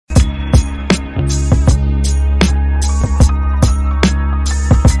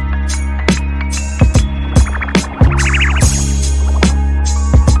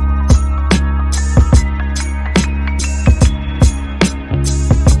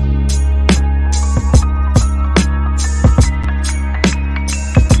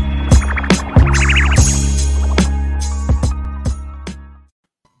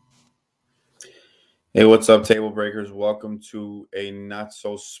Hey, what's up, table breakers? Welcome to a not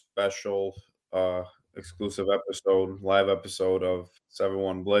so special exclusive episode, live episode of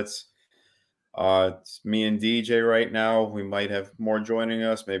 7-1 Blitz. It's me and DJ right now. We might have more joining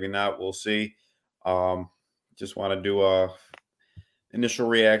us, maybe not. We'll see. Um, just want to do a initial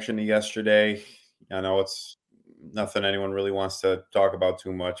reaction to yesterday. I know it's nothing anyone really wants to talk about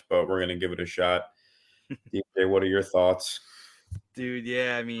too much, but we're gonna give it a shot. DJ, what are your thoughts? Dude,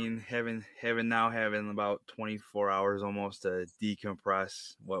 yeah, I mean, having about 24 hours almost to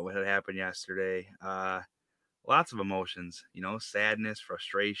decompress what had happened yesterday. Lots of emotions, sadness,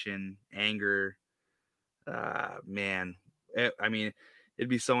 frustration, anger. Man, I mean, it'd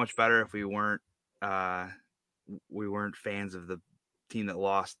be so much better if uh we weren't fans of the team that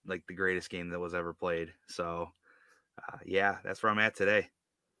lost like the greatest game that was ever played. So, yeah, that's where I'm at today.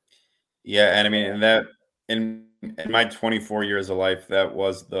 Yeah, and I mean, and that in my 24 years of life, that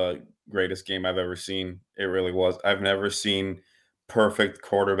was the greatest game I've ever seen. It really was. I've never seen perfect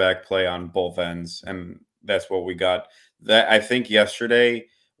quarterback play on both ends, and that's what we got. That I think yesterday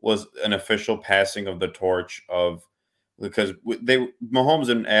was an official passing of the torch of because they Mahomes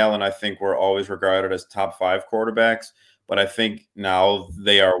and Allen, I think, were always regarded as top five quarterbacks, but I think now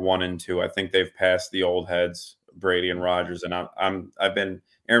they are one and two. I think they've passed the old heads, Brady and Rodgers, and I've been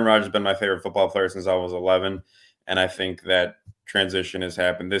Aaron Rodgers has been my favorite football player since I was 11, and I think that transition has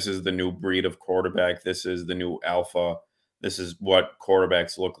happened. This is the new breed of quarterback. This is the new alpha. This is what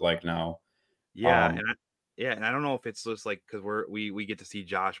quarterbacks look like now. Yeah, Um, and I don't know if it's just like because we get to see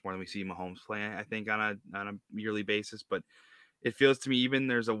Josh more than we see Mahomes playing. I think on a yearly basis, but it feels to me even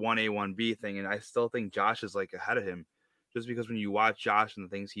there's a 1A 1B thing, and I still think Josh is like ahead of him, just because when you watch Josh and the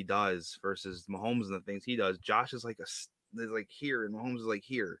things he does versus Mahomes and the things he does, Josh is is like here and Mahomes is like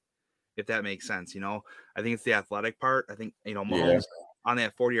here. If that makes sense, I think it's the athletic part. I think yeah, Mahomes on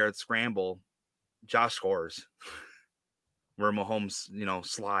that 40-yard scramble, Josh scores where Mahomes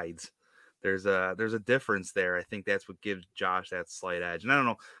slides. There's a difference there. I think that's what gives Josh that slight edge. And I don't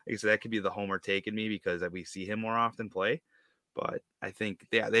know, like I said, that could be the homer take in me because we see him more often play. But I think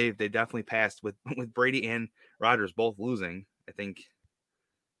they definitely passed with with Brady and Rodgers both losing. I think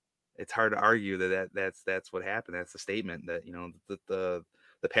it's hard to argue that's what happened. That's the statement that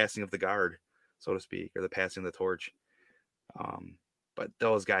the passing of the guard, so to speak, or the passing of the torch. Um, but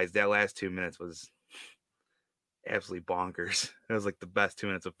those guys, that last 2 minutes was absolutely bonkers. It was like the best 2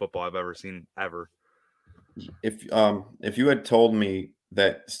 minutes of football I've ever seen ever. if you had told me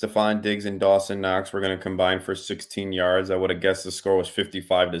that Stephon Diggs and Dawson Knox were going to combine for 16 yards, I would have guessed the score was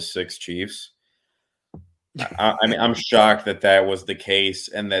 55-6 Chiefs. I mean, I'm shocked that that was the case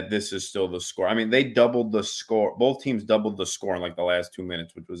and that this is still the score. I mean, they doubled the score. Both teams doubled the score in like the last 2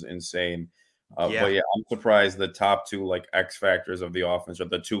 minutes, which was insane. But Yeah, yeah, I'm surprised the top two like X factors of the offense, or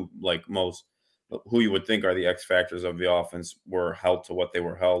the two like most who you would think are the X factors of the offense, were held to what they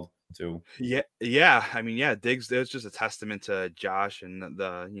were held to. yeah. I mean, yeah, Diggs. It was just a testament to Josh and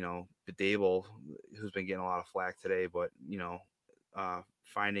the Dable, who's been getting a lot of flack today. But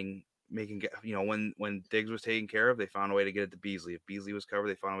finding making when Diggs was taken care of, they found a way to get it to Beasley. If Beasley was covered,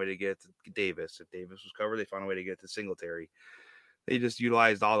 they found a way to get it to Davis. If Davis was covered, they found a way to get it to Singletary. They just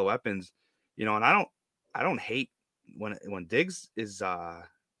utilized all the weapons, and I don't hate when Diggs is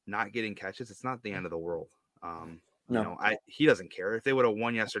not getting catches. It's not the end of the world. No, He doesn't care. If they would have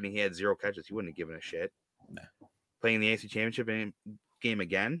won yesterday and he had 0 catches, he wouldn't have given a shit. Playing the AFC Championship game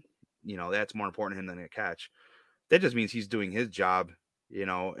again, that's more important to him than a catch. That just means he's doing his job,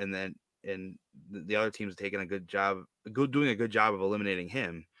 and the other teams are taking doing a good job of eliminating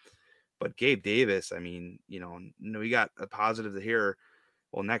him. But Gabe Davis, I mean, we got a positive to here.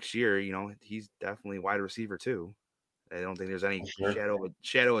 Well, next year, he's definitely wide receiver too. I don't think there's any sure.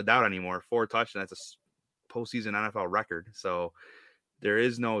 shadow of doubt anymore. 4 touchdowns, that's a postseason NFL record. So there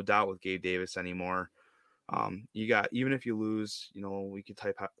is no doubt with Gabe Davis anymore. You got, even if you lose, we could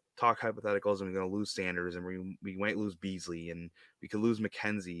talk hypotheticals, and we're going to lose Sanders, and we might lose Beasley, and we could lose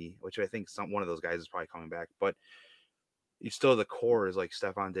McKenzie, which I think one of those guys is probably coming back. But you still, the core is like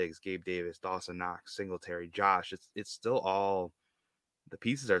Stephon Diggs, Gabe Davis, Dawson Knox, Singletary, Josh. It's still all, the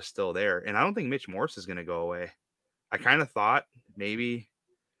pieces are still there, and I don't think Mitch Morse is going to go away. I kind of thought maybe,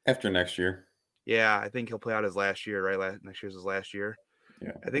 After next year, yeah, I think he'll play out his last year, right? Next year's his last year.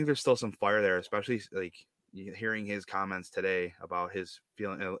 yeah. I think there's still some fire there, especially like hearing his comments today about his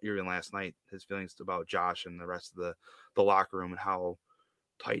feeling, even last night, his feelings about Josh and the rest of the locker room and how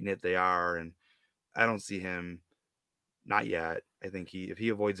tight knit they are. And I don't see him, not yet. I think if he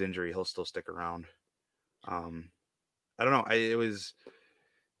avoids injury, he'll still stick around. Um, I don't know. It was,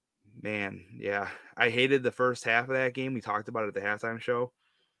 man, yeah. I hated the first half of that game. We talked about it at the halftime show.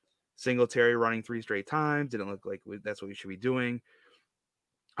 Singletary running 3 straight times didn't look like that's what we should be doing.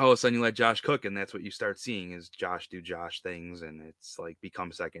 All of a sudden, you let Josh cook, and that's what you start seeing is Josh do Josh things, and it's like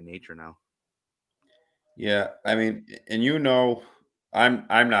become second nature now. Yeah, I mean, and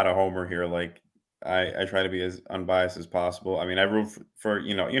I'm not a homer here. Like I try to be as unbiased as possible. I mean, I root for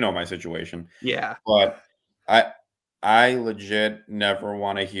my situation, Yeah, but I I legit never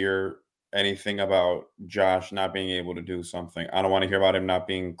want to hear anything about Josh not being able to do something. I don't want to hear about him not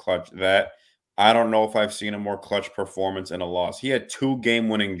being clutch. That I don't know if I've seen a more clutch performance in a loss. He had 2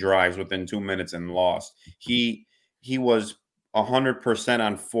 game-winning drives within 2 minutes and lost. He was 100%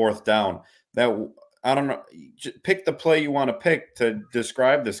 on fourth down. That I don't know. Pick the play you want to pick to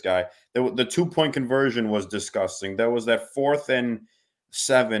describe this guy. The 2 point conversion was disgusting. There was that 4th and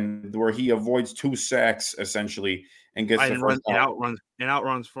 7 where he avoids 2 sacks essentially and gets the and first down.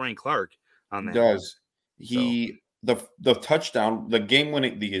 outruns Frank Clark on He that. does. So The touchdown, the game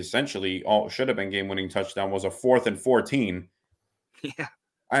winning, the essentially all should have been game winning touchdown was a 4th and 14. yeah,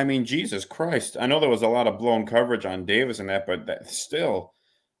 I mean, Jesus Christ! I know there was a lot of blown coverage on Davis and that, but that still,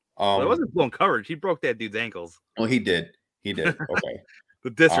 well, it um, wasn't blown coverage. He broke that dude's ankles. well, he did, okay, The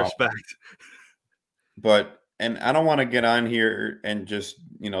um, disrespect. but and I don't want to get on here and just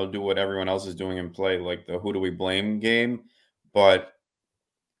do what everyone else is doing and play like the who do we blame game, but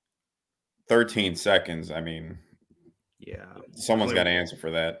 13 seconds. I mean, Yeah, someone's got to answer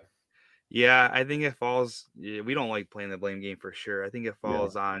for that. Yeah, I think it falls. Yeah, we don't like playing the blame game for sure. I think it Yeah.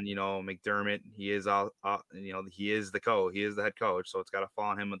 falls on McDermott. He is all he is he is the head coach, so it's got to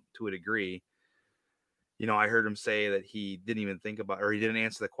fall on him to a degree. I heard him say that he didn't even think about or he didn't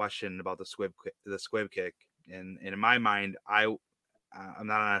answer the question about the squib kick. And in my mind, I'm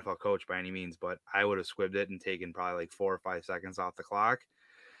not an NFL coach by any means, but I would have squibbed it and taken probably like 4 or 5 seconds off the clock.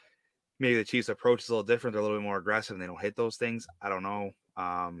 Maybe the Chiefs' approach is a little different. They're a little bit more aggressive and they don't hit those things. I don't know.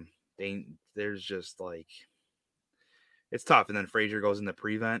 There's just like it's tough. And then Frazier goes in the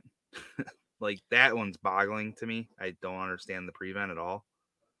prevent. Like that one's boggling to me. I don't understand the prevent at all.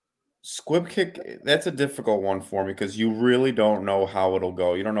 Squib kick, that's a difficult one for me because you really don't know how it'll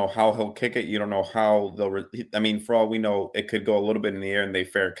go. You don't know how he'll kick it. You don't know how I mean, for all we know, it could go a little bit in the air and they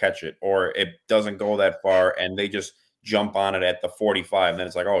fair catch it, or it doesn't go that far and they just jump on it at the 45. And then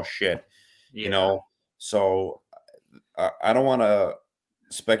it's like, oh shit, you Yeah. know? So I don't want to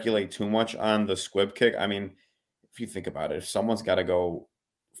speculate too much on the squib kick. I mean, if you think about it, if someone's got to go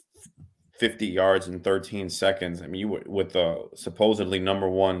 50 yards in 13 seconds. I mean, with the supposedly number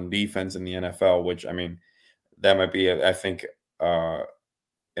one defense in the NFL, which I mean, that might be, I think, an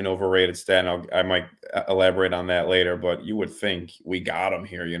overrated stat. And I might elaborate on that later, but you would think we got him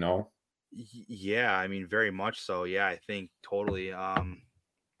here, Yeah, I mean, very much so. Yeah, I think totally. I've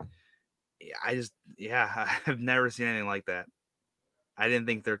never seen anything like that. I didn't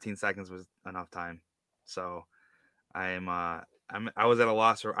think 13 seconds was enough time. So I was at a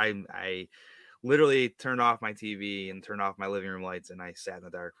loss where I literally turned off my TV and turned off my living room lights and I sat in the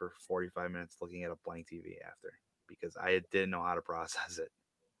dark for 45 minutes looking at a blank TV after because I didn't know how to process it.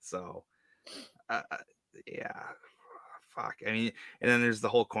 So, yeah, fuck. I mean, and then there's the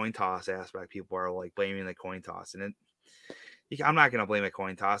whole coin toss aspect. People are like blaming the coin toss, and I'm not going to blame a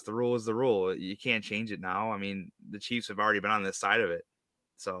coin toss. The rule is the rule. You can't change it now. I mean, the Chiefs have already been on this side of it,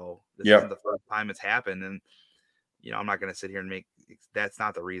 so this isn't the first time it's happened. And I'm not going to sit here and make that's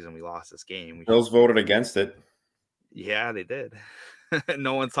not the reason we lost this game. Bills voted against it. Yeah, they did.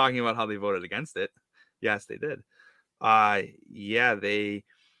 No one's talking about how they voted against it. Yes, they did. Yeah, they.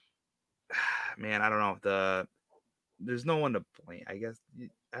 Man, I don't know. There's no one to blame. I guess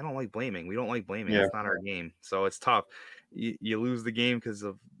I don't like blaming. We don't like blaming. Yeah. It's not our game, so it's tough. You lose the game because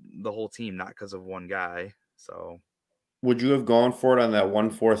of the whole team, not because of one guy. So, Would you have gone for it on that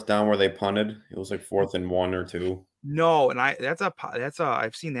 1/4 down where they punted? It was like 4th and 1 or 2. no, and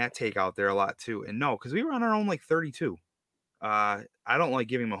I've seen that take out there a lot too. And no, because we were on our own like 32. I don't like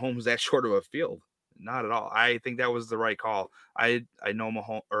giving Mahomes that short of a field. Not at all. I think that was the right call. I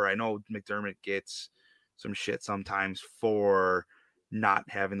know I know McDermott gets some shit sometimes for not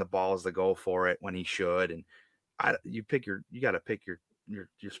having the balls to go for it when he should. And you got to pick your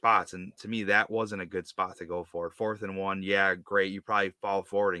spots. And to me, that wasn't a good spot to go for. 4th and 1. Yeah, great. You probably fall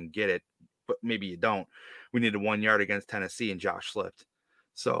forward and get it, but maybe you don't. We needed 1 yard against Tennessee and Josh slipped.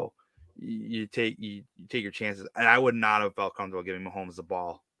 So you take your chances. And I would not have felt comfortable giving Mahomes the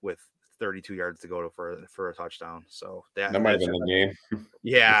ball with 32 yards to go for a touchdown. So That might have been the game.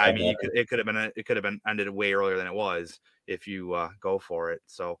 yeah, I mean, it could have been ended way earlier than it was if you go for it.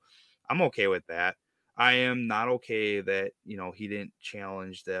 So I'm okay with that. I am not okay that he didn't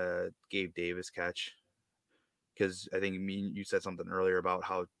challenge the Gabe Davis catch because I think you said something earlier about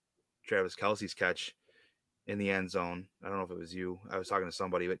how Travis Kelce's catch in the end zone. I don't know if it was you. I was talking to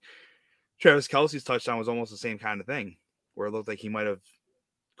somebody, but Travis Kelce's touchdown was almost the same kind of thing, where it looked like he might have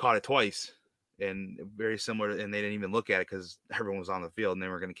caught it twice, and very similar. And they didn't even look at it because everyone was on the field and they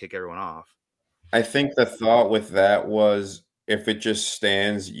were going to kick everyone off. I think the thought with that was if it just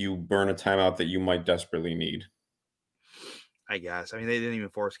stands, you burn a timeout that you might desperately need. I guess. I mean, they didn't even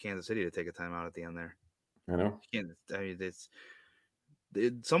force Kansas City to take a timeout at the end there. I know. I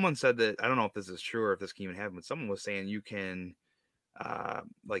mean, someone said that, I don't know if this is true or if this can even happen, but someone was saying you can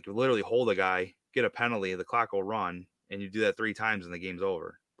like literally hold a guy, get a penalty, the clock will run, and you do that 3 times and the game's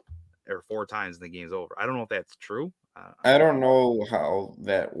over, or 4 times and the game's over. I don't know if that's true. I don't know how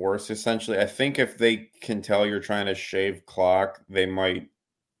that works. Essentially, I think if they can tell you're trying to shave clock, they might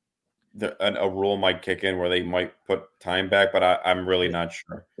a rule might kick in where they might put time back, but I'm really not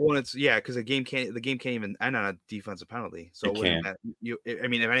sure. Well, it's because the game can't even end on a defensive penalty. So It I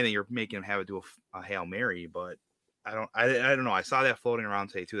mean, if anything, you're making him have to do a Hail Mary, but I don't know. I saw that floating around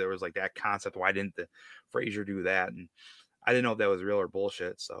today too. There was like that concept. Why didn't the Frazier do that? And I didn't know if that was real or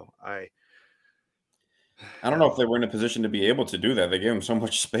bullshit. So I don't know if they were in a position to be able to do that. They gave him so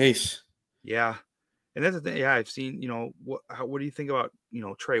much space. Yeah. And that's the thing. Yeah, I've seen, what do you think about,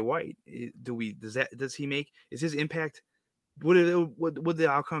 Trey White? Does he make, is his impact, would the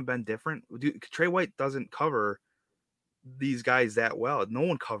outcome have been different? Trey White doesn't cover these guys that well. No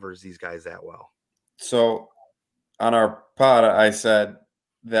one covers these guys that well. So on our pod, I said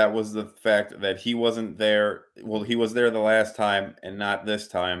that was the fact that he wasn't there. Well, he was there the last time and not this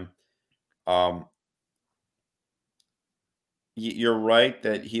time. You're right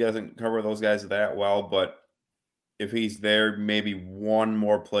that he doesn't cover those guys that well, but if he's there, maybe one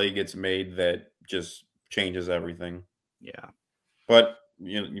more play gets made that just changes everything. Yeah. But,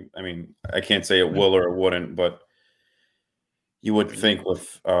 I mean, I can't say it will or it wouldn't, but you would think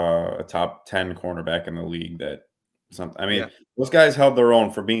with a top 10 cornerback in the league that those guys held their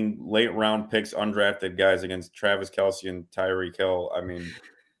own for being late round picks, undrafted guys against Travis Kelce and Tyreek Hill. I mean,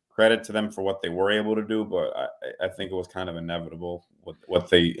 credit to them for what they were able to do, but I think it was kind of inevitable what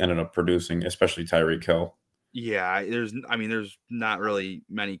they ended up producing, especially Tyreek Hill. Yeah, there's not really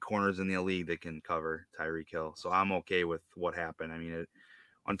many corners in the league that can cover Tyreek Hill, so I'm okay with what happened. I mean,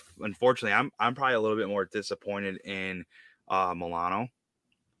 unfortunately, I'm probably a little bit more disappointed in Milano.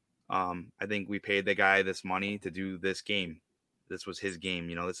 I think we paid the guy this money to do this game. This was his game.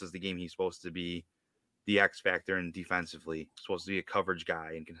 This is the game he's supposed to be the X factor and defensively. Supposed to be a coverage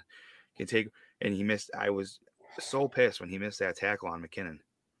guy and can take. And he missed. I was so pissed when he missed that tackle on McKinnon.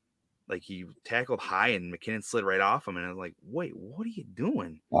 Like, he tackled high and McKinnon slid right off him, and I was like, "Wait, what are you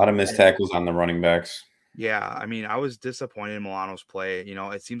doing?" A lot of missed tackles on the running backs. Yeah, I mean, I was disappointed in Milano's play.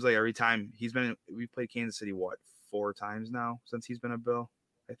 It seems like every time we've played Kansas City 4 times now since he's been a Bill.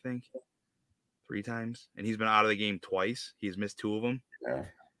 I think 3 times, and he's been out of the game twice. He's missed 2 of them. Yeah.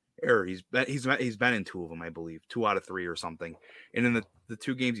 Or he's been in 2 of them, I believe, 2 out of 3 or something. And in the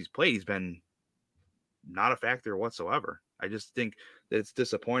 2 games he's played, he's been not a factor whatsoever. I just think that it's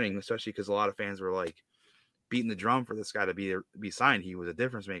disappointing, especially because a lot of fans were like beating the drum for this guy to be signed. He was a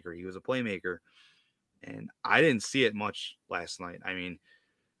difference maker. He was a playmaker, and I didn't see it much last night. I mean,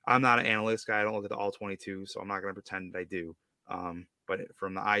 I'm not an analyst guy. I don't look at the all 22, so I'm not going to pretend that I do. But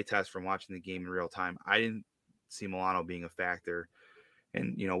from the eye test, from watching the game in real time, I didn't see Milano being a factor.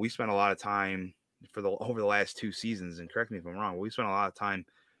 And, we spent a lot of time over the last 2 seasons, and correct me if I'm wrong, we spent a lot of time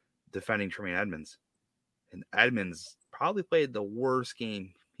defending Tremaine Edmunds. And Edmunds probably played the worst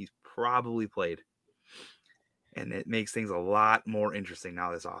game he's probably played. And it makes things a lot more interesting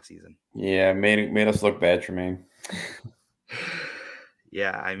now this offseason. Yeah, made us look bad, Tremaine.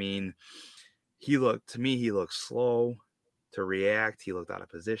 Yeah, I mean, he looked slow to react. He looked out of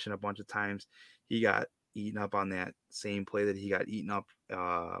position a bunch of times. He got eaten up on that same play that he got eaten up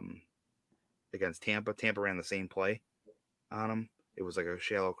against Tampa. Tampa ran the same play on him. It was like a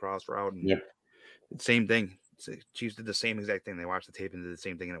shallow cross route. And yep. Same thing. Chiefs did the same exact thing. They watched the tape and did the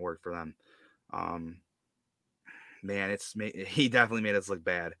same thing, and it worked for them. Man, he definitely made us look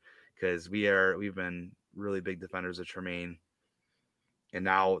bad because we've been really big defenders of Tremaine, and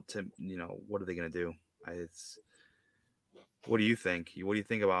now what are they going to do? What do you think? What do you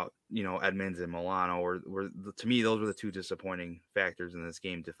think about Edmunds and Milano? Or to me, those were the 2 disappointing factors in this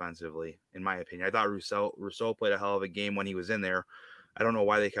game defensively, in my opinion. I thought Rousseau played a hell of a game when he was in there. I don't know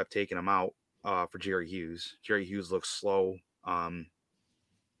why they kept taking him out for Jerry Hughes. Jerry Hughes looks slow.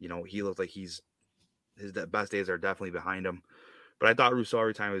 He looked like his best days are definitely behind him. But I thought Rousseau,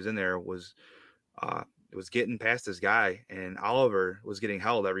 every time he was in there, was getting past this guy, and Oliver was getting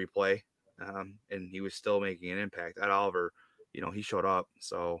held every play, and he was still making an impact. At Oliver, he showed up.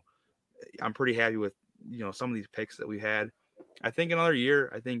 So I'm pretty happy with some of these picks that we had. I think another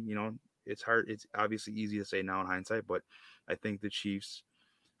year. I think it's hard. It's obviously easy to say now in hindsight, but I think the Chiefs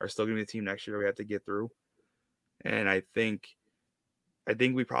are still going to be the team next year we have to get through. And I think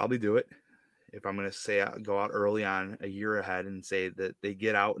we probably do it. If I'm going to say go out early on a year ahead and say that they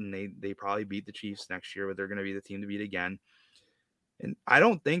get out and they probably beat the Chiefs next year, but they're going to be the team to beat again. And I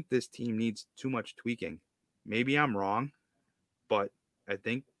don't think this team needs too much tweaking. Maybe I'm wrong, but I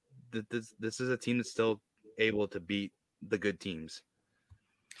think that this is a team that's still able to beat the good teams.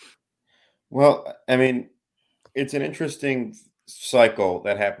 Well, I mean, it's an interesting cycle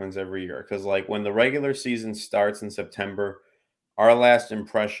that happens every year because, like, when the regular season starts in September, our last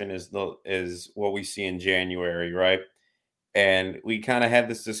impression is what we see in January, right? And we kind of had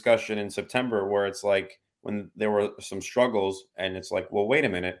this discussion in September where it's like when there were some struggles, and it's like, well, wait a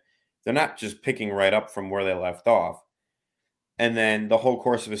minute, they're not just picking right up from where they left off. And then the whole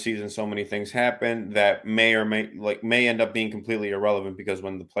course of a season, so many things happen that may end up being completely irrelevant because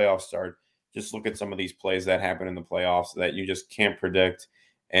when the playoffs start, just look at some of these plays that happen in the playoffs that you just can't predict.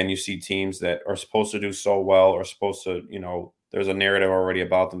 And you see teams that are supposed to do so well or supposed to, there's a narrative already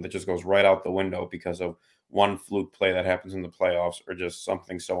about them that just goes right out the window because of one fluke play that happens in the playoffs or just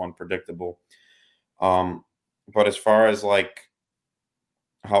something so unpredictable. But as far as like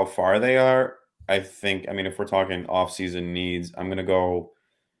how far they are, I mean, if we're talking off-season needs, I'm going to go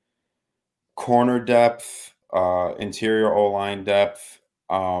corner depth, interior O-line depth,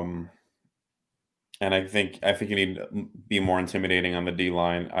 and I think you need to be more intimidating on the D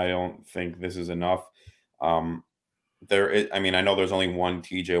line. I don't think this is enough. Um, I mean, I know there's only one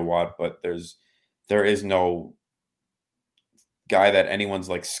TJ Watt, but there is no guy that anyone's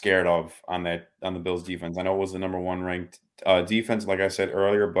like scared of on the Bills defense. I know it was the number one ranked defense, like I said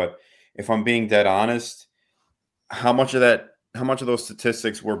earlier, but if I'm being dead honest, how much of those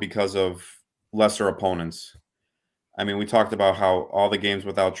statistics were because of lesser opponents? I mean, we talked about how all the games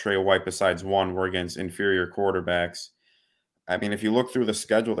without Trey White besides one were against inferior quarterbacks. I mean, if you look through the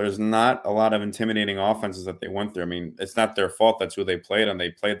schedule, there's not a lot of intimidating offenses that they went through. I mean, it's not their fault. That's who they played, and they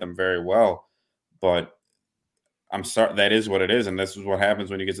played them very well. But I'm sorry, that is what it is, and this is what happens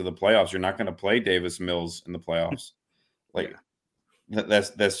when you get to the playoffs. You're not going to play Davis Mills in the playoffs. Like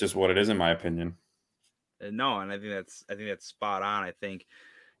that's just what it is, in my opinion. No, and I think that's spot on. I think,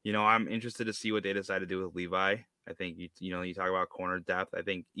 I'm interested to see what they decide to do with Levi. I think you talk about corner depth. I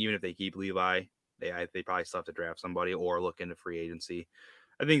think even if they keep Levi, they probably still have to draft somebody or look into free agency.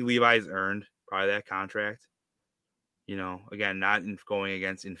 I think Levi's earned probably that contract. Again, not in going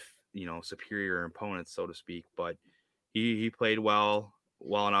against superior opponents, so to speak, but he played well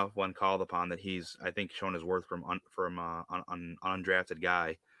enough when called upon that he's, I think, shown his worth from an undrafted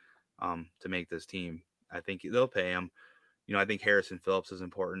guy to make this team. I think they'll pay him. I think Harrison Phillips is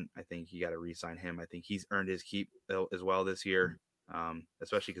important. I think you got to re-sign him. I think he's earned his keep as well this year,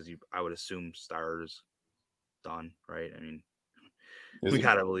 especially because I would assume Starr's done, right? I mean, we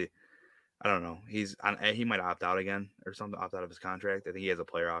got to believe. I don't know. He might opt out again or something, opt out of his contract. I think he has a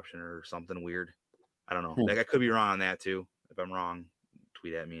player option or something weird. I don't know. Like, I could be wrong on that too. If I'm wrong,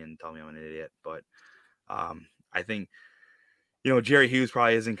 tweet at me and tell me I'm an idiot. But I think Jerry Hughes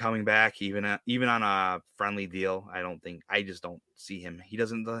probably isn't coming back even on a friendly deal. I just don't see him. He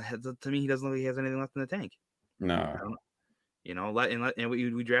doesn't. To me, he doesn't look like he has anything left in the tank. No. And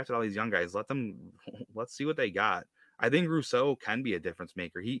we drafted all these young guys. Let's see what they got. I think Rousseau can be a difference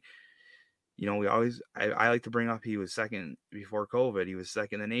maker. I like to bring up he was second before COVID. He was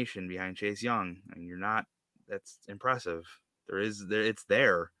second in the nation behind Chase Young. And that's impressive. It's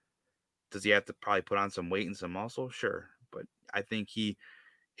there. Does he have to probably put on some weight and some muscle? Sure. But I think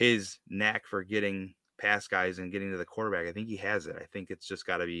his knack for getting past guys and getting to the quarterback, I think he has it. I think it's just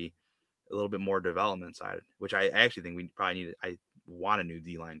got to be a little bit more development side, which I actually think we probably need. I want a new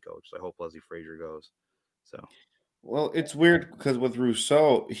D-line coach. So I hope Leslie Frazier goes. So. Well, it's weird because with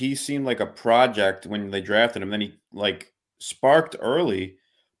Rousseau, he seemed like a project when they drafted him. Then he like sparked early,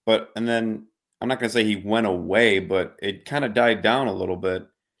 and then I'm not gonna say he went away, but it kind of died down a little bit,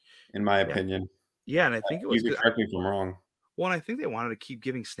 in my opinion. Yeah, and I think it was. You can correct me if I'm wrong. Well, and I think they wanted to keep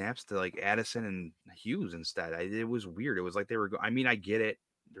giving snaps to like Addison and Hughes instead. It was weird. It was like they were. I mean, I get it.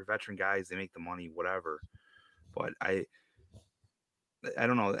 They're veteran guys. They make the money, whatever. But I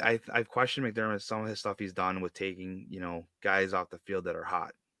don't know. I've questioned McDermott, some of his stuff he's done with taking guys off the field that are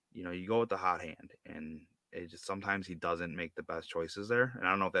hot. You go with the hot hand, and sometimes he doesn't make the best choices there. And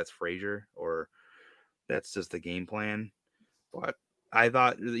I don't know if that's Frazier or that's just the game plan. But I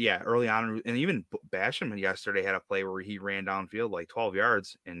thought, early on, and even Basham yesterday had a play where he ran downfield like 12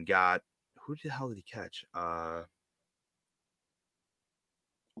 yards and got, who the hell did he catch?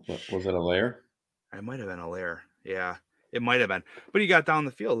 Was it a layer? It might have been a layer. Yeah, it might have been. But he got down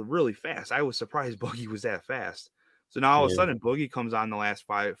the field really fast. I was surprised Boogie was that fast. So now all of a Yeah. sudden Boogie comes on the last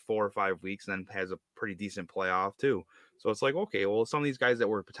 4 or 5 weeks and then has a pretty decent playoff too. So it's like, okay, well, some of these guys that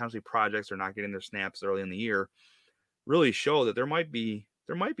were potentially projects or not getting their snaps early in the year really show that there might be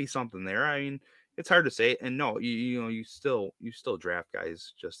something there. I mean, it's hard to say. And no, you still draft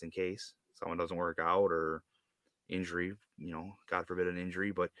guys just in case someone doesn't work out or injury, God forbid an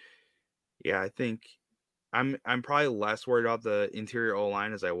injury. But yeah, I think I'm probably less worried about the interior O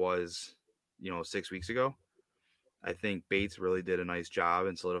line as I was, 6 weeks ago. I think Bates really did a nice job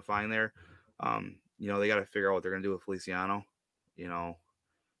in solidifying there. They got to figure out what they're gonna do with Feliciano. You know,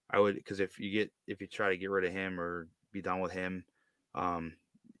 I would, because if you try to get rid of him or be done with him,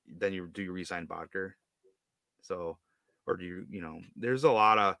 then you resign Bodker. So, or there's a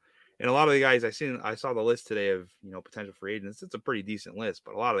lot of, and a lot of the guys I saw the list today of potential free agents. It's a pretty decent list,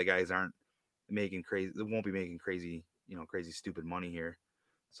 but a lot of the guys aren't making crazy. They won't be making crazy, crazy stupid money here.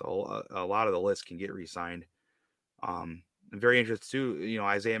 So a lot of the list can get re-signed. I'm very interested too.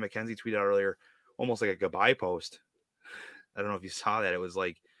 Isaiah McKenzie tweeted out earlier, almost like a goodbye post. I don't know if you saw that. It was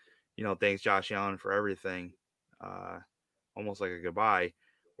like, thanks Josh Allen for everything. Almost like a goodbye.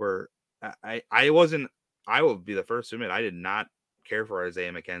 Where I wasn't. I will be the first to admit I did not care for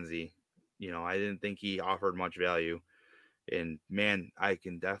Isaiah McKenzie. I didn't think he offered much value. And man, I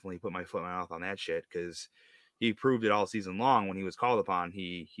can definitely put my foot in my mouth on that shit because he proved it all season long when he was called upon.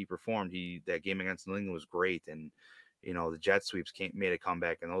 He performed. That game against New England was great, and the jet sweeps made a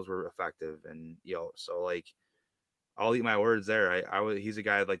comeback, and those were effective. And so like, I'll eat my words there. He's a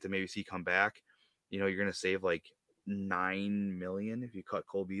guy I'd like to maybe see come back. You're gonna save like $9 million if you cut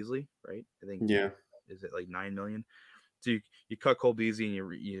Cole Beasley, right? I think is it like $9 million? So you cut Cole Beasley and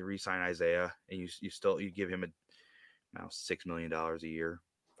you re-sign Isaiah, and you give him now $6 million a year,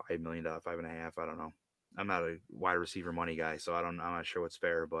 $5 million, 5.5. I don't know. I'm not a wide receiver money guy, so I'm not sure what's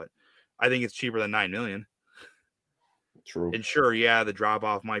fair, but I think it's cheaper than $9 million. True. And sure, yeah, the drop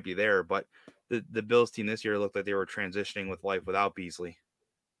off might be there, but the Bills team this year looked like they were transitioning with life without Beasley.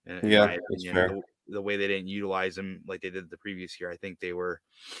 In my opinion, the way they didn't utilize him like they did the previous year, I think they were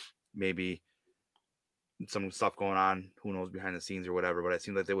maybe some stuff going on, who knows, behind the scenes or whatever. But it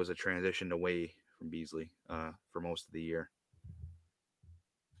seemed like there was a transition away from Beasley for most of the year.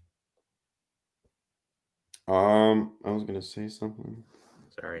 I was gonna say something.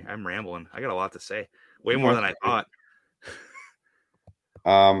 Sorry, I'm rambling. I got a lot to say, way more than I thought.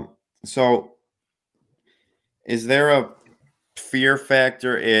 So is there a fear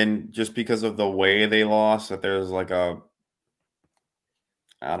factor in just because of the way they lost that there's like a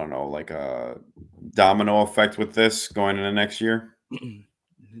domino effect with this going into next year?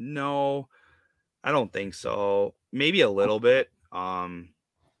 No, I don't think so. Maybe a little bit.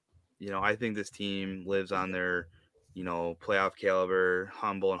 I think this team lives on their, playoff caliber,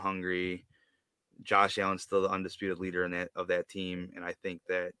 humble and hungry. Josh Allen's still the undisputed leader of that team, and I think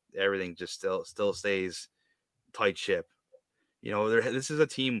that everything just still stays tight ship. This is a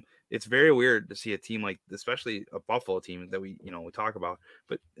team. It's very weird to see a team like, especially a Buffalo team that we talk about,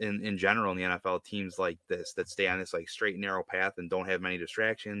 but in general in the NFL, teams like this that stay on this like straight and narrow path and don't have many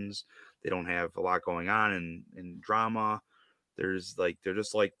distractions. They don't have a lot going on and drama. They're just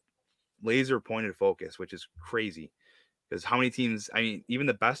like laser pointed focus, which is crazy. Because how many teams? I mean, even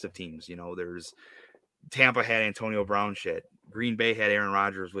the best of teams, there's Tampa had Antonio Brown shit. Green Bay had Aaron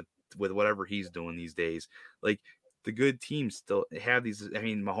Rodgers with whatever he's doing these days. Like, the good teams still have these. I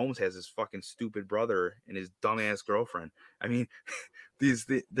mean, Mahomes has his fucking stupid brother and his dumbass girlfriend. I mean, there's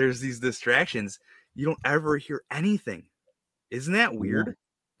these distractions. You don't ever hear anything. Isn't that weird?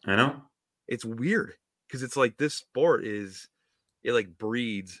 I know. It's weird because it's like this sport it like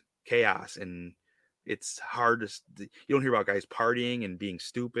breeds chaos, and it's hard to. You don't hear about guys partying and being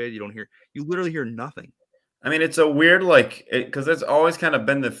stupid. You literally hear nothing. I mean, it's a weird, because that's always kind of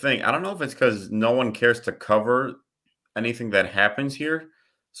been the thing. I don't know if it's because no one cares to cover anything that happens here.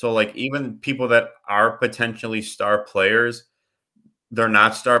 So, like, even people that are potentially star players, they're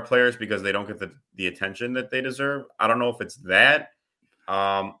not star players because they don't get the attention that they deserve. I don't know if it's that.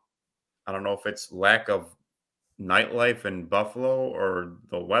 I don't know if it's lack of nightlife in Buffalo or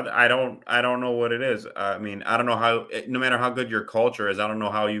the weather. I don't know what it is. I mean, I don't know how, no matter how good your culture is, I don't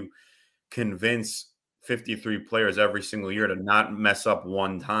know how you convince 53 players every single year to not mess up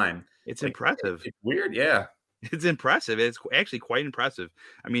one time. It's impressive. It's weird. Yeah. It's impressive. It's actually quite impressive.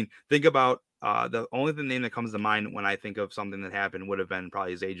 I mean, think about the only name that comes to mind when I think of something that happened would have been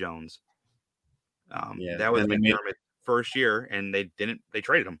probably Zay Jones. That was McDermott's first year, and they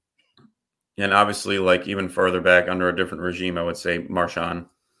traded him. And obviously, like, even further back under a different regime, I would say Marshawn.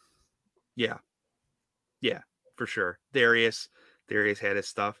 Yeah. Yeah, for sure. Darius had his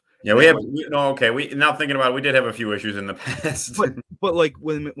stuff. Yeah, And we then have. like We now thinking about it, we did have a few issues in the past. but like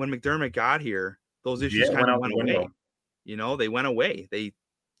when McDermott got here, those Yeah, issues it kind went of out went the window. away. You know, they went away.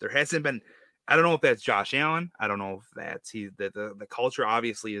 There hasn't been. I don't know if that's Josh Allen. I don't know if that's the culture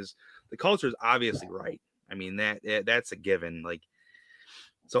obviously is the culture is obviously right. I mean that's a given. Like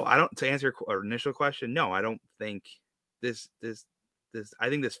so, I don't to answer your initial question. No, I don't think this. I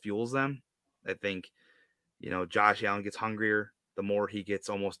think this fuels them. I think Josh Allen gets hungrier the more he gets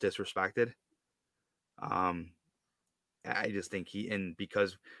almost disrespected. Um, I just think and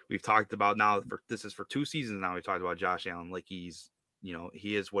because we've talked about now this is for 2 seasons now, we've talked about Josh Allen like he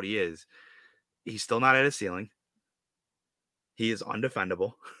is what he is. He's still not at his ceiling. He is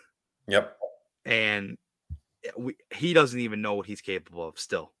undefendable, Yep. and he doesn't even know what he's capable of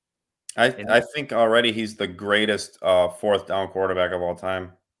still. And I think already he's the greatest fourth down quarterback of all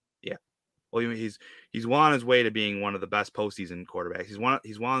time. yeah, well, he's well on his way to being one of the best postseason quarterbacks. He's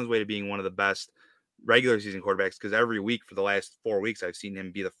well on his way to being one of the best regular season quarterbacks because every week for the last 4 weeks, I've seen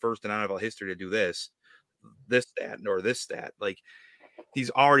him be the first in NFL history to do this stat or this stat. Like he's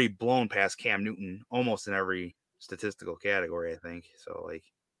already blown past Cam Newton almost in every statistical category, I think. So like,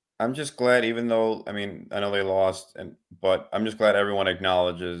 I'm just glad, even though I mean I know they lost, but I'm just glad everyone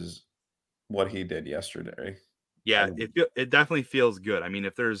acknowledges what he did yesterday. yeah, And it definitely feels good. I mean,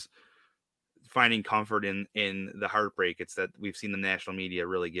 if there's finding comfort in the heartbreak, it's that we've seen the national media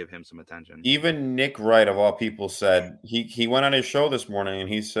really give him some attention. even Nick Wright of all people said he went on his show this morning and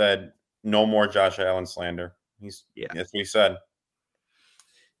he said no more Josh Allen slander. Yeah, That's what he said.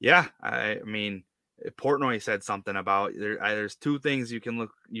 yeah. I mean, Portnoy said something about there's two things you can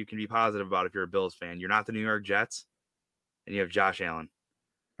be positive about if you're a Bills fan. You're not the New York Jets, and you have Josh Allen.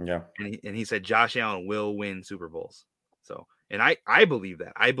 Yeah. And he said Josh Allen will win Super Bowls. So, and I believe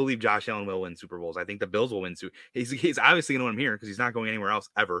that. I believe Josh Allen will win Super Bowls. I think the Bills will win. He's obviously going to win here because he's not going anywhere else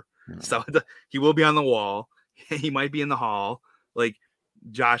ever. No. So he will be on the wall. He might be in the hall. Like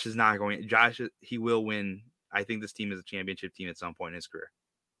Josh is not going. He will win. I think this team is a championship team at some point in his career.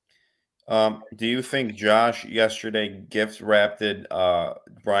 Do you think Josh yesterday gift wrapped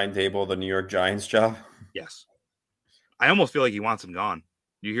Brian Dable the New York Giants job? Yes. I almost feel like he wants him gone.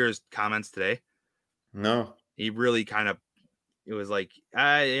 You hear his comments today? No. He really kind of, it was like,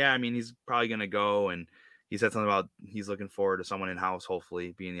 yeah, I mean, he's probably going to go. And he said something about he's looking forward to someone in house,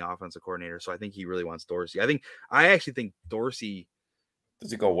 hopefully being the offensive coordinator. So I think he really wants Dorsey. I actually think Dorsey. Does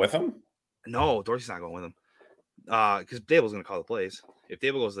he go with him? No, Dorsey's not going with him. Because Dable's going to call the plays. If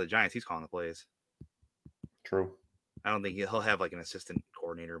Dable goes to the Giants, he's calling the plays. True. I don't think he'll have like an assistant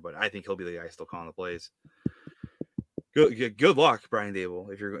coordinator, but I think he'll be the guy still calling the plays. Good luck, Brian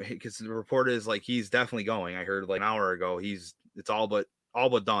Dable. If you're because the report is like he's definitely going. I heard like an hour ago it's all but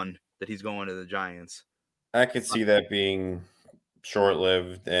done that he's going to the Giants. I could see that being short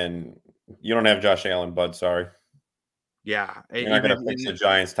lived, and you don't have Josh Allen, bud. Sorry. Yeah, You're not going to fix the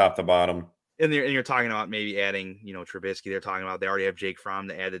Giants top to bottom. And you're talking about maybe adding, Trubisky. They're talking about they already have Jake Fromm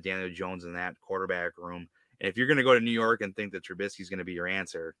to add to Daniel Jones in that quarterback room. And if you're going to go to New York and think that Trubisky's going to be your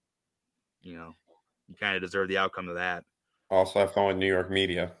answer, you kind of deserve the outcome of that. Also have fun with New York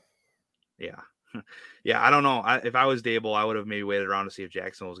media. Yeah. Yeah, I don't know. If I was Dable, I would have maybe waited around to see if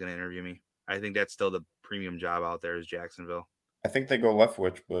Jacksonville was going to interview me. I think that's still the premium job out there is Jacksonville. I think they go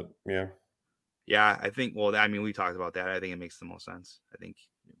Leftwich, but yeah. Yeah, I think, well, I mean, we talked about that. I think it makes the most sense. I think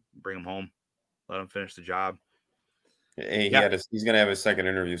bring him home, let him finish the job. He's going to have his second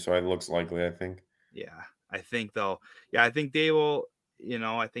interview, so it looks likely, I think. Yeah, I think, though. Yeah, I think Dable,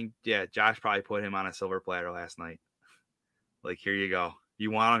 I think, Josh probably put him on a silver platter last night. Like, here you go.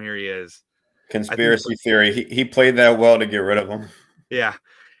 You want him, here he is. Conspiracy theory. He played that well to get rid of him. Yeah.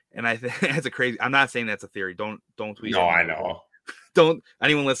 And I think that's a crazy. I'm not saying that's a theory. Don't tweet. No, I know. Don't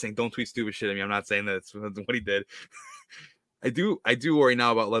anyone listening. Don't tweet stupid shit at me. I'm not saying that's what he did. I do worry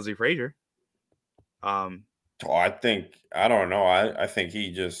now about Leslie Frazier. I don't know. I think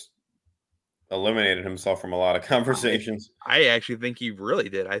he just eliminated himself from a lot of conversations. I actually think he really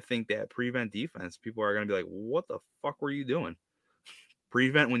did. I think that prevent defense, people are going to be like, "What the fuck were you doing?"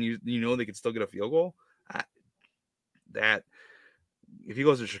 Prevent when you know they could still get a field goal. That if he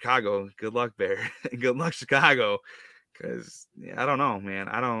goes to Chicago, good luck, Bear. Good luck, Chicago. Because I don't know, man.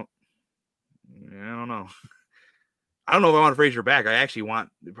 I don't know. I don't know if I want Frazier back.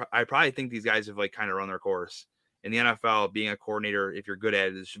 I probably think these guys have like kind of run their course. In the NFL, being a coordinator, if you're good at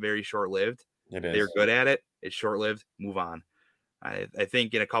it, is very short-lived. It is. They're good at it. It's short-lived. Move on. I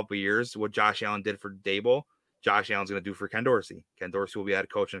think in a couple of years, what Josh Allen did for Dable, Josh Allen's going to do for Ken Dorsey. Ken Dorsey will be head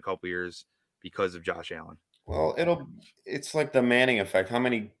coach in a couple of years because of Josh Allen. Well, it's like the Manning effect. How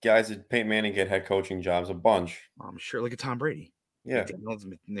many guys did Peyton Manning get head coaching jobs? A bunch. I'm sure. Look at Tom Brady. Yeah.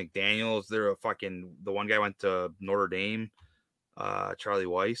 McDaniels. They're a fucking. The one guy went to Notre Dame. Charlie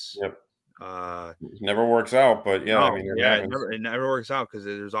Weiss. Yep. Uh, It never works out, but yeah, I no, mean, it yeah, happens. it never works out because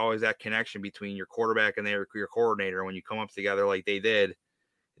there's always that connection between your quarterback and your coordinator. When you come up together like they did,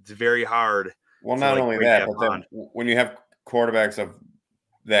 it's very hard Well, to not like only break that, that but bond. then when you have quarterbacks of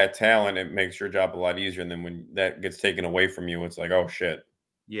that talent, it makes your job a lot easier. And then when that gets taken away from you, it's like, oh shit.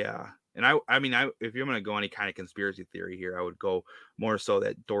 Yeah. And I mean, if you're going to go any kind of conspiracy theory here, I would go more so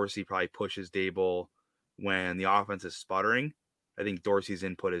that Dorsey probably pushes Dable when the offense is sputtering. I think Dorsey's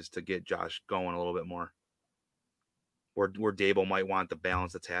input is to get Josh going a little bit more. Where Dable might want the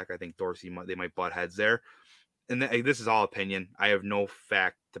balanced attack. I think they might butt heads there. And this is all opinion. I have no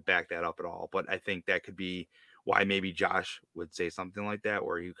fact to back that up at all. But I think that could be why maybe Josh would say something like that,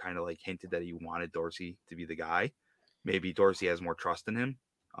 where he kind of like hinted that he wanted Dorsey to be the guy. Maybe Dorsey has more trust in him.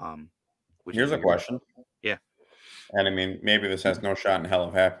 Which is Here's a weird. question. Yeah. And I mean, maybe this has no shot in hell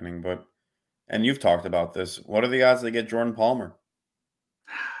of happening, but, and you've talked about this. What are the odds they get Jordan Palmer?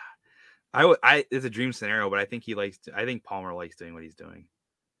 It's a dream scenario, but I think I think Palmer likes doing what he's doing.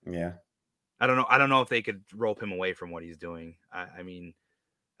 Yeah. I don't know if they could rope him away from what he's doing. I mean,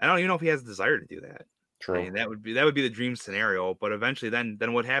 I don't even know if he has a desire to do that. True. I mean, that would be the dream scenario. But eventually, then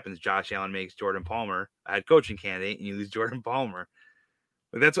what happens? Josh Allen makes Jordan Palmer a head coaching candidate, and you lose Jordan Palmer.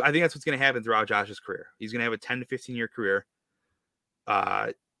 But I think that's what's going to happen throughout Josh's career. He's going to have a 10 to 15 year career.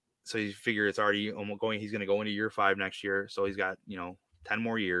 So you figure it's already going. He's going to go into year 5 next year. So he's got 10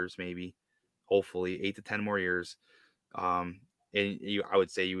 more years, maybe, hopefully 8 to 10 more years. And I would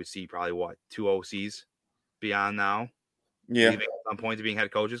say you would see probably 2 OCs beyond now. Yeah. At some point to being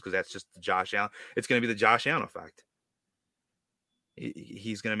head coaches, because that's just the Josh Allen. It's going to be the Josh Allen effect.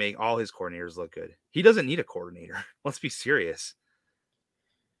 He's going to make all his coordinators look good. He doesn't need a coordinator. Let's be serious.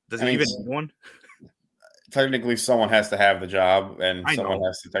 Does he even need one? Technically, someone has to have the job, and someone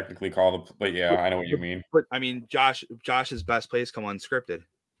has to technically call the. But yeah, I know what you mean. But I mean, Josh's best plays come unscripted.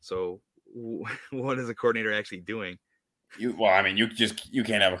 So what is a coordinator actually doing? You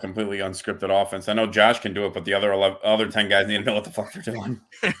can't have a completely unscripted offense. I know Josh can do it, but the other 10 guys need to know what the fuck they're doing.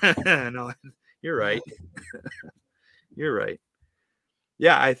 No, you're right. You're right.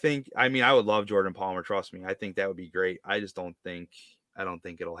 Yeah, I mean, I would love Jordan Palmer. Trust me. I think that would be great. I don't think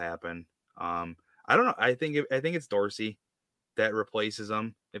it'll happen. I don't know. I think it's Dorsey that replaces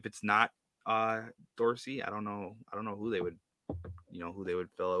him. If it's not Dorsey, I don't know who they would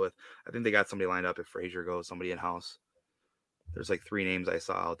fill it with. I think they got somebody lined up if Frazier goes, somebody in house. There's like 3 names I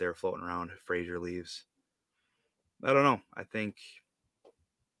saw out there floating around if Frazier leaves. I don't know. I think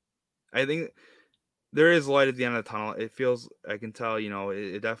there is light at the end of the tunnel. It feels, I can tell,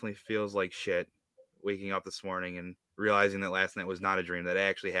 it definitely feels like shit waking up this morning and realizing that last night was not a dream, that it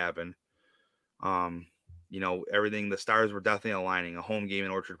actually happened. Everything, the stars were definitely aligning. A home game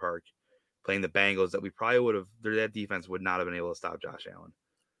in Orchard Park, playing the Bengals, that we probably would have, that defense would not have been able to stop Josh Allen.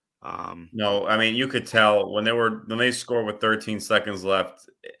 No, I mean, you could tell when they scored with 13 seconds left,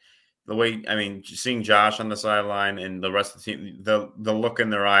 the way, I mean, seeing Josh on the sideline and the rest of the team, the look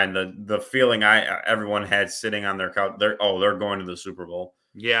in their eye and the feeling everyone had sitting on their couch, they're going to the Super Bowl.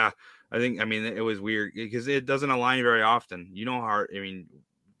 Yeah, I mean, it was weird because it doesn't align very often.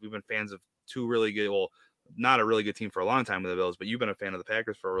 We've been fans of 2 really good, well, not a really good team for a long time with the Bills, but you've been a fan of the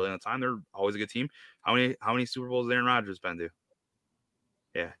Packers for a really long time. They're always a good team. How many Super Bowls has Aaron Rodgers been to?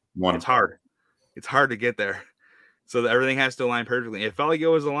 Yeah. 1. It's hard. It's hard to get there. So everything has to align perfectly. It felt like it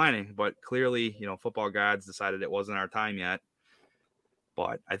was aligning, but clearly, football gods decided it wasn't our time yet.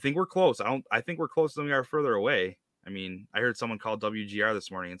 But I think we're close. I think we're closer than we are further away. I mean, I heard someone call WGR this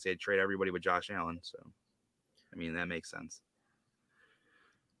morning and say trade everybody with Josh Allen. So, I mean, that makes sense.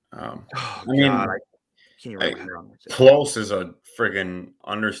 Close is a friggin'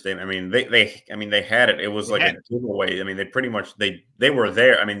 understatement. I mean, they had it. It was like a giveaway. I mean, they pretty much they were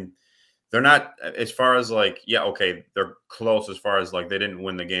there. I mean, they're not as far as like, yeah, okay, they're close as far as like they didn't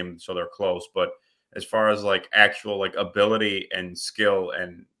win the game, so they're close. But as far as like actual like ability and skill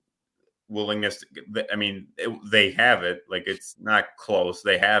and willingness, they have it. Like, it's not close.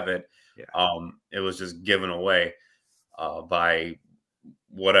 They have it. Yeah. It was just given away by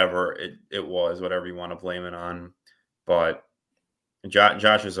whatever it was, whatever you want to blame it on. But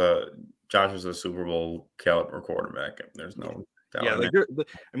Josh is a Super Bowl caliber quarterback. There's no doubt. Yeah,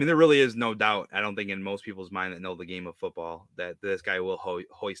 there really is no doubt. I don't think in most people's mind that know the game of football that this guy will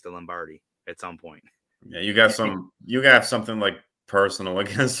hoist the Lombardi at some point. Yeah, you got something like personal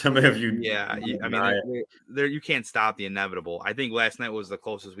against him if you. Yeah, I mean, there you can't stop the inevitable. I think last night was the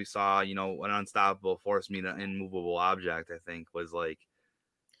closest we saw, an unstoppable force meet an immovable object. I think was like,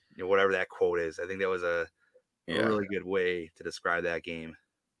 whatever that quote is. I think that was a really good way to describe that game.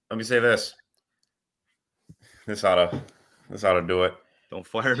 Let me say this. This ought to do it. Don't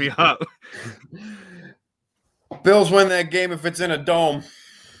fire me up. Bills win that game if it's in a dome.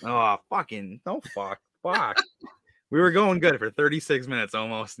 Oh, don't fuck. We were going good for 36 minutes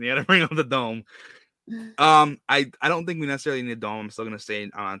almost, and you had to bring up the dome. I don't think we necessarily need a dome. I'm still gonna say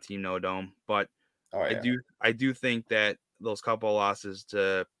I'm on team no dome, but I do think that those couple of losses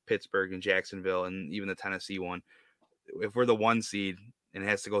to Pittsburgh and Jacksonville and even the Tennessee one, if we're the 1 seed and it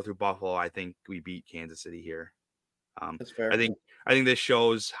has to go through Buffalo, I think we beat Kansas City here. That's fair. I think this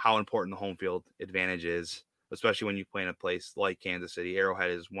shows how important the home field advantage is, especially when you play in a place like Kansas City.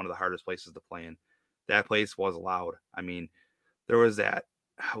 Arrowhead is one of the hardest places to play in. That place was loud. I mean, there was that.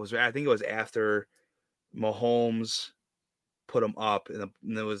 I think it was after Mahomes put them up, and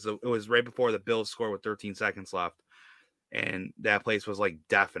it was right before the Bills scored with 13 seconds left, and that place was like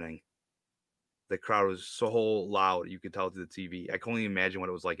deafening. The crowd was so loud you could tell through the TV. I can only imagine what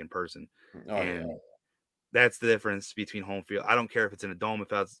it was like in person. That's the difference between home field. I don't care if it's in a dome,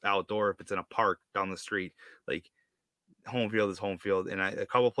 if it's outdoor, if it's in a park down the street. Like, home field is home field. And a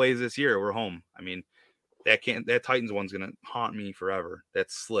couple plays this year, we're home. I mean, that Titans one's gonna haunt me forever.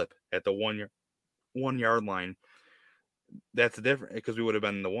 That slip at the 1 yard line. That's the difference, because we would have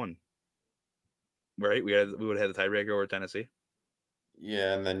been the 1, right? We would have had the tiebreaker over Tennessee.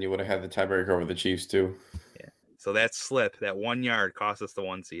 Yeah, and then you would have had the tiebreaker over the Chiefs too. Yeah. So that slip, that 1 yard, cost us the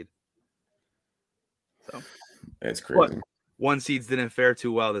 1 seed. So it's crazy. But 1 seeds didn't fare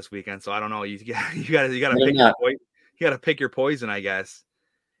too well this weekend, so I don't know. You gotta pick your poison, I guess.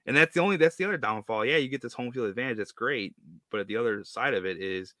 And that's the other downfall. Yeah, you get this home field advantage. That's great. But the other side of it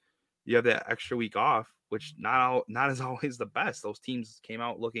is you have that extra week off, which not is always the best. Those teams came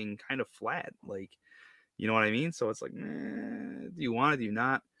out looking kind of flat. Like, you know what I mean? So it's like, do you want it? Do you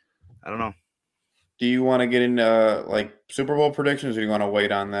not? I don't know. Do you want to get into like Super Bowl predictions, or do you want to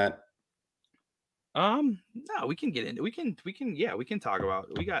wait on that? No, we can get into. We can talk about.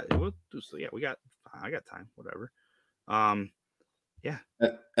 I got time. Whatever. Yeah.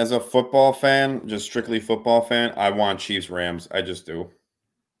 As a football fan, just strictly football fan, I want Chiefs Rams. I just do.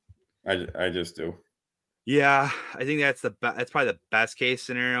 I just do. Yeah, I think that's probably the best case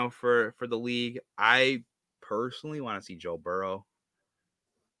scenario for the league. I personally want to see Joe Burrow.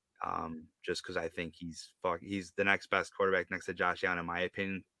 Just because I think he's the next best quarterback next to Josh Allen, in my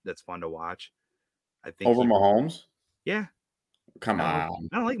opinion. That's fun to watch. I think over Mahomes. Yeah. Come on.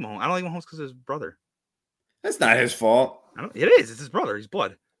 I don't like Mahomes. I don't like Mahomes because of his brother. That's not his fault. It is. It's his brother. He's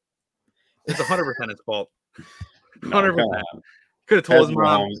blood. It's 100% his fault. 100%. Could have told his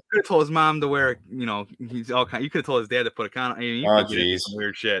mom. Could have told his mom to wear. He's all kind. You could have told his dad to put a con. Oh, jeez.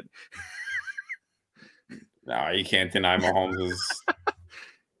 Weird shit. No, you can't deny Mahomes.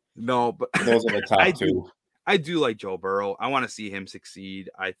 No, but those are the top two. I do like Joe Burrow. I want to see him succeed.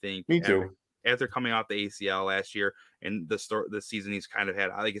 I think. Me too. After coming off the ACL last year and the season he's kind of had,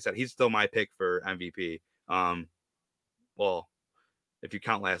 like I said, he's still my pick for MVP. Well, if you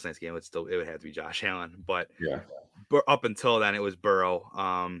count last night's game, it would have to be Josh Allen. But yeah, up until then, it was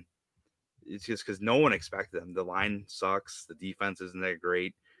Burrow. It's just because no one expected him. The line sucks. The defense isn't that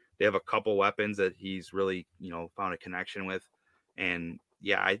great. They have a couple weapons that he's really, found a connection with. And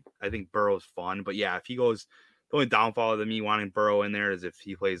yeah, I think Burrow's fun. But yeah, if he goes, the only downfall of me wanting Burrow in there is if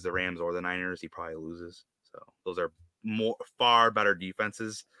he plays the Rams or the Niners, he probably loses. So those are far better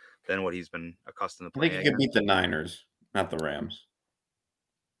defenses than what he's been accustomed to playing. I think he could beat the Niners, not the Rams.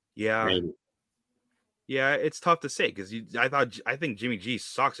 Yeah. Maybe. Yeah, it's tough to say because I think Jimmy G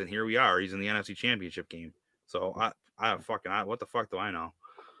sucks, and here we are. He's in the NFC Championship game. So what the fuck do I know?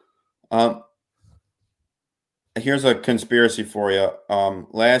 Here's a conspiracy for you.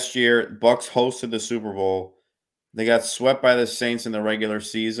 Last year, Bucks hosted the Super Bowl. They got swept by the Saints in the regular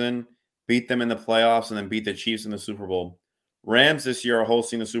season, beat them in the playoffs, and then beat the Chiefs in the Super Bowl. Rams this year are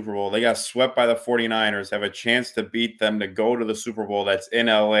hosting the Super Bowl. They got swept by the 49ers, have a chance to beat them to go to the Super Bowl that's in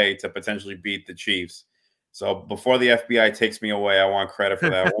LA to potentially beat the Chiefs. So before the FBI takes me away, I want credit for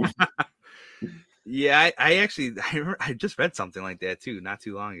that one. Yeah, I just read something like that too, not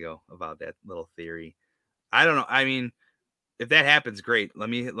too long ago, about that little theory. I don't know. I mean, if that happens, great. Let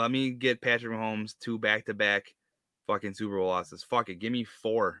me get Patrick Mahomes 2 back-to-back fucking Super Bowl losses. Fuck it. Give me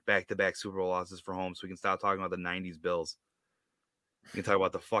 4 back-to-back Super Bowl losses for Mahomes so we can stop talking about the 90s Bills. We can talk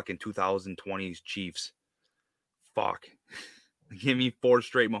about the fucking 2020s Chiefs. Fuck. Give me 4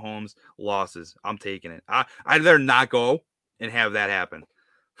 straight Mahomes losses. I'm taking it. I'd rather not go and have that happen.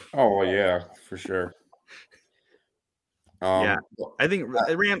 Oh well, yeah, for sure. Yeah, Well, I think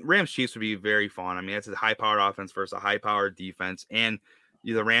Rams Chiefs would be very fun. I mean, it's a high-powered offense versus a high-powered defense, and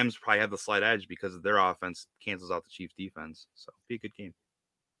the Rams probably have the slight edge because their offense cancels out the Chiefs' defense. So, it'd be a good game.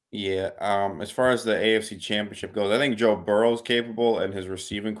 yeah. As far as the AFC Championship goes, I think Joe Burrow's capable and his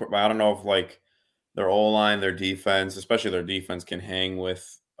receiving. But I don't know if like their O line, their defense, especially their defense, can hang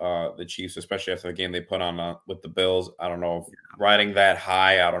with the Chiefs, especially after the game they put on with the Bills. I don't know if riding that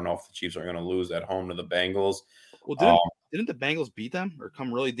high. I don't know if the Chiefs are going to lose at home to the Bengals. Well, Um, didn't the Bengals beat them or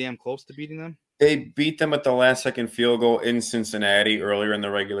come really damn close to beating them? they beat them at the last second field goal in Cincinnati earlier in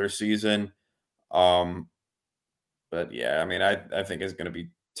the regular season. Um, but yeah, I mean, I think it's going to be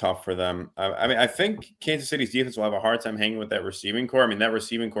tough for them. I mean, I think Kansas City's defense will have a hard time hanging with that receiving core. I mean, that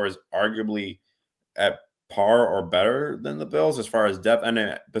receiving core is arguably at par or better than the Bills as far as depth.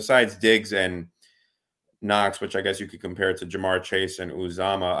 And besides Diggs and Knox, which I guess you could compare to Jamar Chase and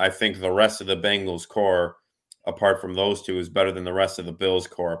Uzama, I think the rest of the Bengals core, apart from those two, is better than the rest of the Bills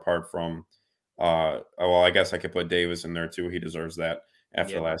core, apart from, well, I guess I could put Davis in there too. He deserves that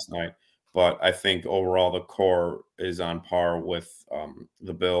after last night. But I think overall the core is on par with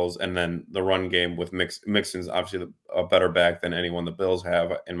the Bills, and then the run game with Mixon's obviously a better back than anyone the Bills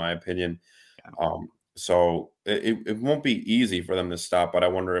have, in my opinion. So it won't be easy for them to stop, but I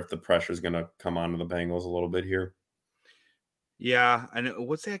wonder if the pressure is going to come onto the Bengals a little bit here. Yeah, I know.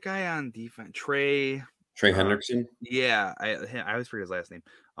 What's that guy on defense? Trey Hendrickson? Yeah, I always forget his last name.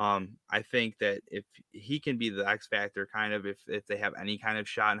 I think that if he can be the X factor, kind of, if they have any kind of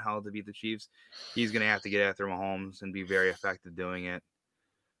shot in hell to beat the Chiefs, he's going to have to get after Mahomes and be very effective doing it.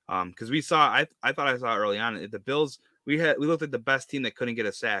 Because we saw, I thought I saw early on the Bills. We looked at the best team that couldn't get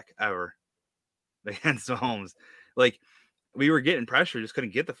a sack ever against Mahomes. Like, we were getting pressure, just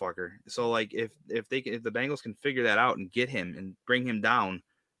couldn't get the fucker. So like, if the Bengals can figure that out and get him and bring him down,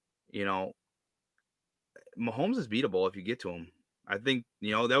 Mahomes is beatable if you get to him. I think,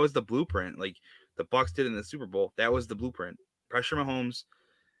 that was the blueprint. Like the Bucs did in the Super Bowl. That was the blueprint. Pressure Mahomes.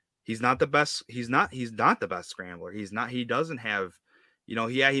 He's not the best. He's not the best scrambler. He doesn't have,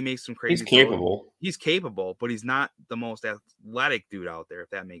 he makes some crazy. He's capable. Throws. He's capable, but he's not the most athletic dude out there, if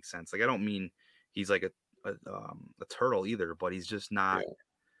that makes sense. Like, I don't mean he's like a turtle either, but he's just not,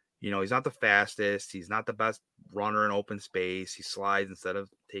 he's not the fastest. He's not the best runner in open space. He slides instead of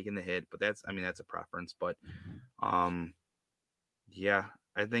taking the hit, but that's a preference. But, yeah,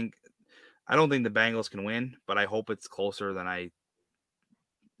 I don't think the Bengals can win, but I hope it's closer than I,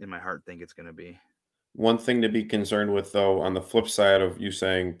 in my heart, think it's going to be. One thing to be concerned with, though, on the flip side of you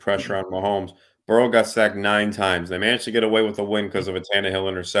saying pressure on Mahomes, Burrow got sacked 9 times. They managed to get away with a win because of a Tannehill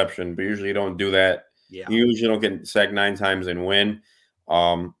interception, but usually you don't do that. Yeah. You usually don't get sacked 9 times and win.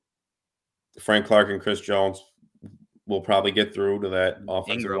 Frank Clark and Chris Jones will probably get through to that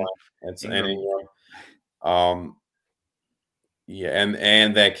offensive line. It's Ingram. Yeah,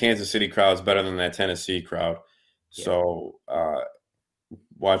 and that Kansas City crowd is better than that Tennessee crowd. Yeah. So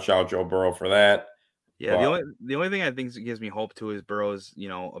watch out, Joe Burrow, for that. Yeah, the only thing I think gives me hope too is Burrow's,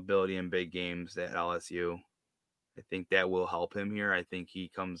 ability in big games at LSU. I think that will help him here. I think he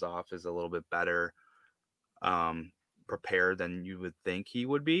comes off as a little bit better prepared than you would think he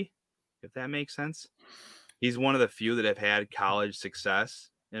would be, if that makes sense. He's one of the few that have had college success,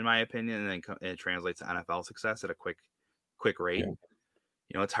 in my opinion, and then it translates to NFL success at a quick rate.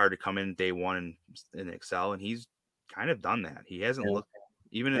 Yeah. It's hard to come in day one and excel, and he's kind of done that. He hasn't looked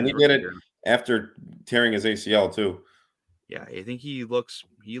even in. And he did it after tearing his ACL too. Yeah, I think he looks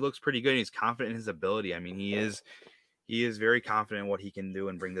pretty good. He's confident in his ability. I mean, he is very confident in what he can do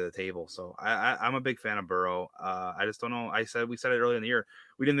and bring to the table. So I'm a big fan of Burrow. I just don't know. We said it earlier in the year.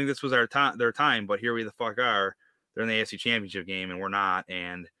 We didn't think this was their time, but here we the fuck are. They're in the AFC Championship game, and we're not.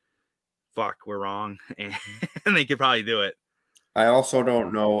 And fuck, we're wrong. And they could probably do it. I also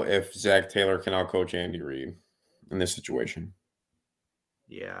don't know if Zach Taylor can outcoach Andy Reid in this situation.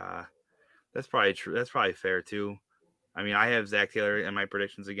 Yeah, that's probably true. That's probably fair too. I mean, I have Zach Taylor in my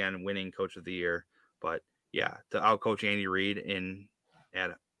predictions again, winning Coach of the Year. But yeah, to outcoach Andy Reid in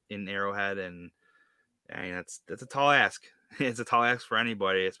Arrowhead, and I mean that's a tall ask. It's a tall ask for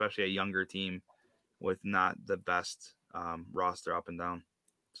anybody, especially a younger team with not the best roster up and down.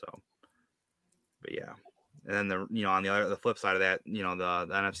 So, but yeah, and then on the flip side of that, the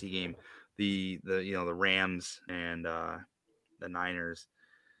NFC game, the Rams and the Niners.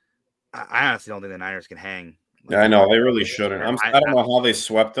 I honestly don't think the Niners can hang. Yeah, I know they really shouldn't. I don't know how they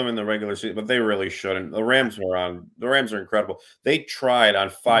swept them in the regular season, but they really shouldn't. The Rams are incredible. They tried on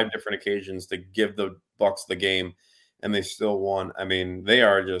 5 different occasions to give the Bucs the game, and they still won. I mean, they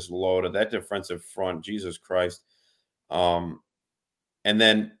are just loaded. That defensive front, Jesus Christ. And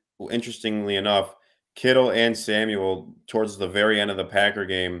then, interestingly enough, Kittle and Samuel, towards the very end of the Packer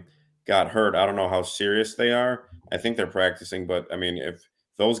game, got hurt. I don't know how serious they are. I think they're practicing, but I mean, if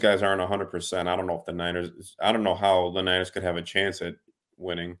those guys aren't 100%, I don't know if the Niners. I don't know how the Niners could have a chance at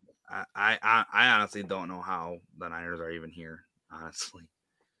winning. I honestly don't know how the Niners are even here. Honestly,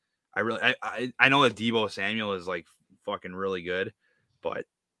 I know that Deebo Samuel is like fucking really good, but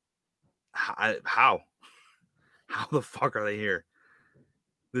how the fuck are they here?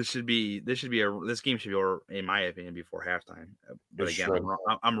 This game should be over, in my opinion, before halftime. But again,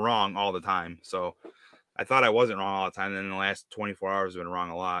 I'm wrong all the time. So I thought I wasn't wrong all the time. And then in the last 24 hours, I've been wrong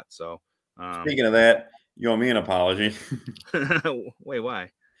a lot. So speaking of that, you owe me an apology. Wait,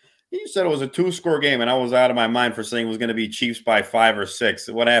 why? You said it was a 2-score game, and I was out of my mind for saying it was going to be Chiefs by 5 or 6.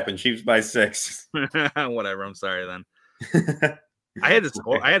 What happened? Chiefs by 6. Whatever. I'm sorry then. I had the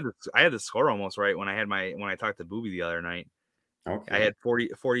score. I had the score almost right when I talked to Booby the other night. Okay. I had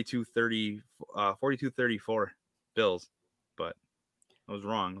 42-34 Bills, but I was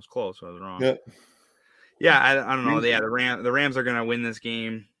wrong. It was close. I was wrong. Yeah, I don't know. Yeah, the Rams are gonna win this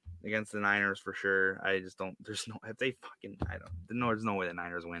game against the Niners for sure. I just don't. There's no. If they fucking. There's no way the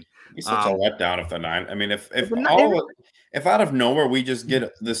Niners win. It's such a letdown if the Niners. I mean, if out of nowhere we just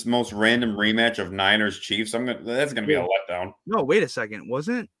get this most random rematch of Niners Chiefs, that's gonna be a letdown. No, wait a second.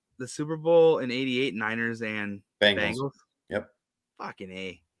 Wasn't the Super Bowl in '88 Niners and Bengals? Yep. Fucking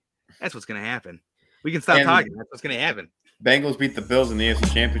A. That's what's going to happen. We can stop talking. That's what's going to happen. Bengals beat the Bills in the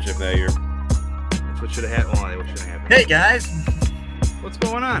AFC Championship that year. That's what should have happened. Well, what should have happened. Hey, guys. What's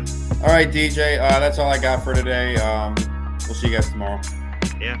going on? All right, DJ. That's all I got for today. We'll see you guys tomorrow.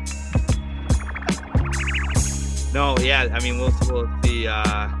 Yeah. No, yeah. I mean, we'll see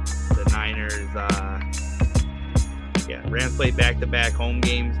the Niners. Rams play back-to-back home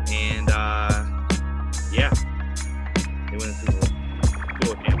games. And, yeah. They win the Super Bowl.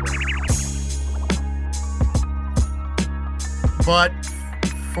 But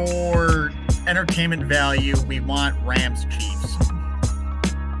for entertainment value, we want Rams Chiefs.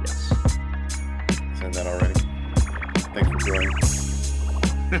 Yes. Said that already. Thanks for joining.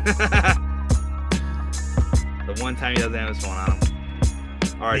 The one time he doesn't have his phone on him.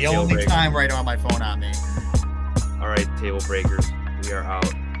 All right. The only time right on my phone on me. All right, table breakers. We are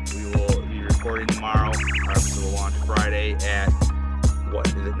out. We will be recording tomorrow. Our episode will launch Friday at what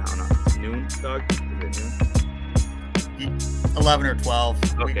is it now? Not noon, Doug? Is it noon? 11 or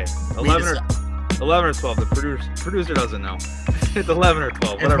 12. Okay. 11 or 12. The producer doesn't know. It's 11 or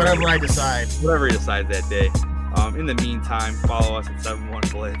 12. Whatever I decide. Whatever he decides that day. In the meantime, follow us at 71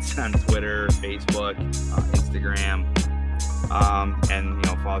 Blitz on Twitter, Facebook, Instagram. And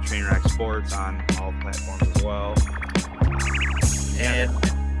follow Trainwreck Sports on all platforms as well.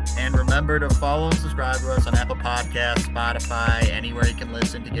 And remember to follow and subscribe to us on Apple Podcasts, Spotify, anywhere you can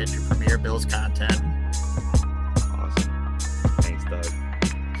listen to get your premier Bills content. Awesome. Thanks, Doug.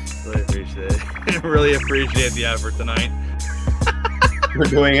 Really appreciate it. Really appreciate the effort tonight. We're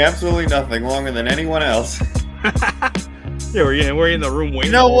doing absolutely nothing longer than anyone else. Yeah, we're in the room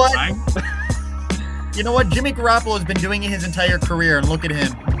waiting. You know what? You know what? Jimmy Garoppolo has been doing it his entire career, and look at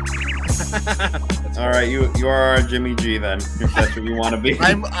him. All right, you are our Jimmy G then, if that's what you want to be.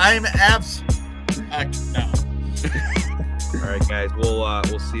 I'm no. All right, guys,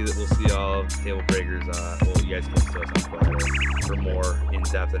 we'll see all of Table Breakers. You guys can see us on Friday for more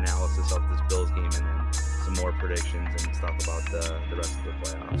in-depth analysis of this Bills game, and then some more predictions and stuff about the rest of the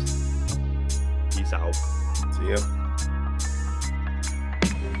playoffs. Peace out. See ya.